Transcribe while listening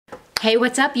Hey,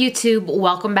 what's up YouTube?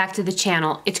 Welcome back to the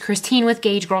channel. It's Christine with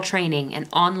Gauge Girl Training, an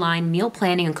online meal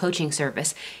planning and coaching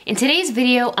service. In today's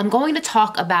video, I'm going to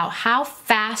talk about how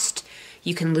fast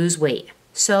you can lose weight.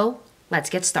 So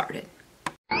let's get started.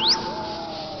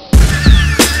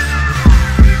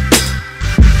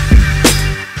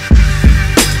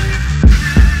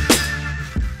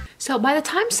 So by the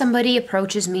time somebody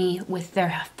approaches me with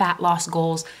their fat loss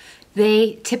goals,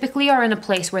 they typically are in a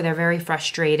place where they're very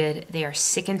frustrated, they are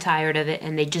sick and tired of it,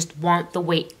 and they just want the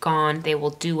weight gone. They will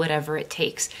do whatever it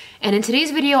takes. And in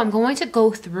today's video, I'm going to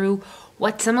go through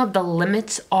what some of the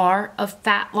limits are of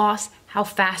fat loss, how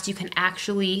fast you can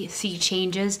actually see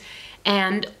changes,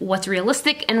 and what's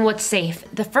realistic and what's safe.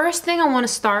 The first thing I want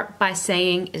to start by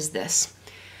saying is this.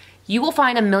 You will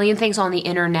find a million things on the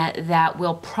internet that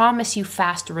will promise you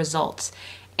fast results.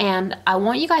 And I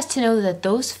want you guys to know that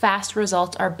those fast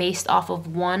results are based off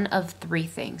of one of three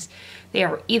things. They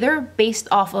are either based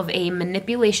off of a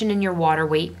manipulation in your water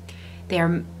weight, they are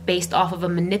based off of a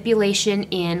manipulation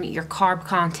in your carb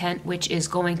content, which is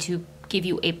going to give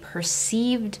you a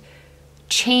perceived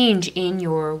change in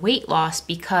your weight loss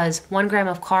because 1 gram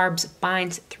of carbs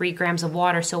binds 3 grams of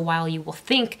water. So while you will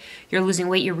think you're losing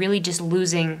weight, you're really just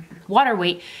losing water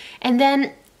weight. And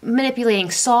then manipulating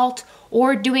salt,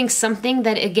 or doing something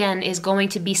that, again, is going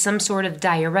to be some sort of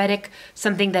diuretic,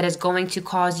 something that is going to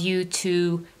cause you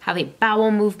to have a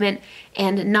bowel movement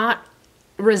and not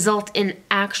result in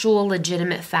actual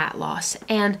legitimate fat loss.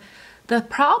 And the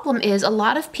problem is a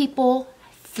lot of people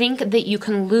think that you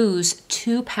can lose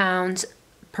 2 pounds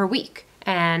per week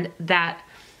and that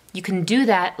you can do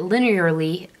that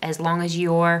linearly as long as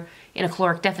you're in a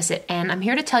caloric deficit. And I'm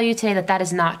here to tell you today that that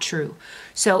is not true.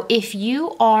 So if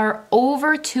you are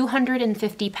over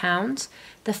 250 pounds,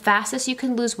 the fastest you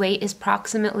can lose weight is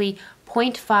approximately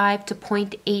 0.5 to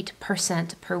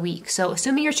 0.8% per week. So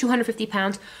assuming you're 250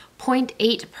 pounds,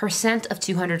 0.8% of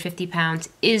 250 pounds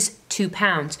is 2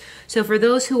 pounds. So for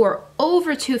those who are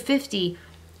over 250,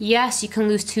 yes, you can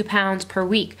lose 2 pounds per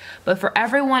week. But for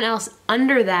everyone else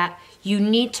under that, you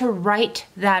need to write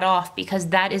that off because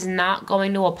that is not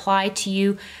going to apply to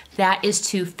you. That is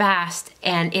too fast,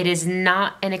 and it is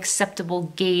not an acceptable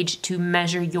gauge to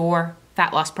measure your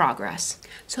fat loss progress.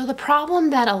 So the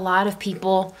problem that a lot of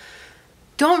people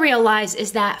don't realize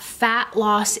is that fat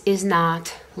loss is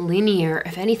not linear.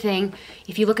 If anything,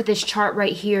 if you look at this chart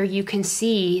right here, you can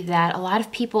see that a lot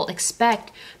of people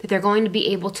expect that they're going to be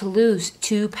able to lose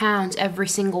 2 pounds every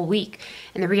single week.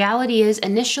 And the reality is,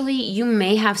 initially, you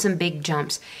may have some big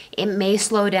jumps. It may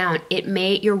slow down.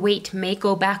 Your weight may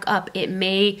go back up. It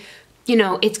may,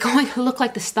 it's going to look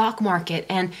like the stock market.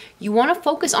 And you want to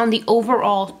focus on the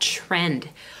overall trend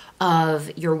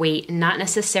of your weight, not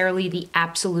necessarily the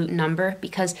absolute number,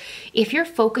 because if you're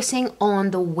focusing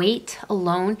on the weight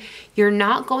alone, you're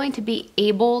not going to be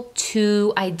able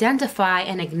to identify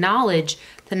and acknowledge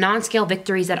the non-scale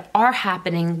victories that are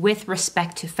happening with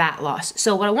respect to fat loss.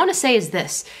 So what I want to say is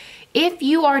this. If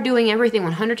you are doing everything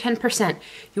 110%,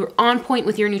 you're on point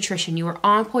with your nutrition, you are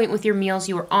on point with your meals,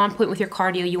 you are on point with your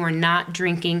cardio, you are not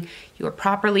drinking, you are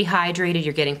properly hydrated,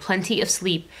 you're getting plenty of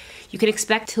sleep, you can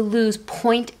expect to lose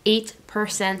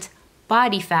 0.8%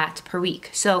 body fat per week.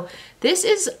 So this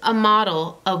is a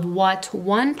model of what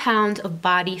 1 pound of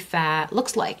body fat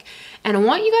looks like. And I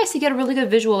want you guys to get a really good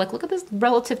visual. Like, look at this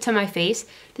relative to my face.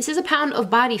 This is a pound of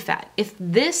body fat. If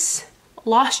this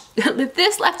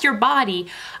left your body,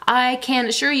 I can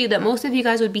assure you that most of you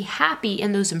guys would be happy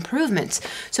in those improvements.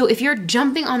 So if you're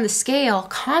jumping on the scale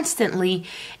constantly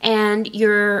and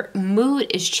your mood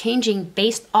is changing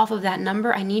based off of that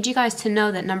number, I need you guys to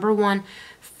know that number one,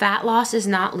 fat loss is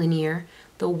not linear.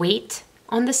 The weight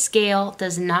on the scale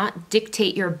does not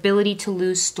dictate your ability to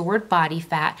lose stored body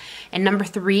fat. And number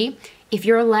three, if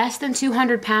you're less than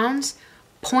 200 pounds,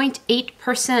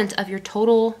 0.8% of your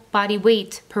total body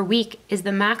weight per week is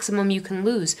the maximum you can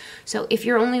lose. So if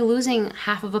you're only losing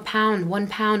half of a pound, 1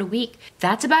 pound a week,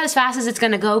 that's about as fast as it's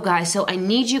gonna go, guys. So I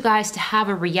need you guys to have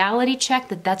a reality check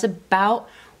that that's about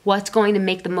what's going to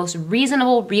make the most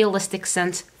reasonable, realistic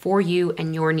sense for you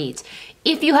and your needs.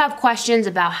 If you have questions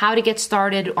about how to get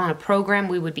started on a program,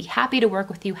 we would be happy to work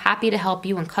with you, happy to help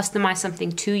you and customize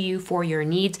something to you for your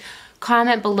needs.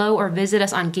 Comment below or visit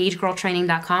us on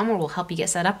GaugeGirlTraining.com where we'll help you get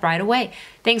set up right away.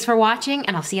 Thanks for watching,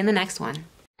 and I'll see you in the next one.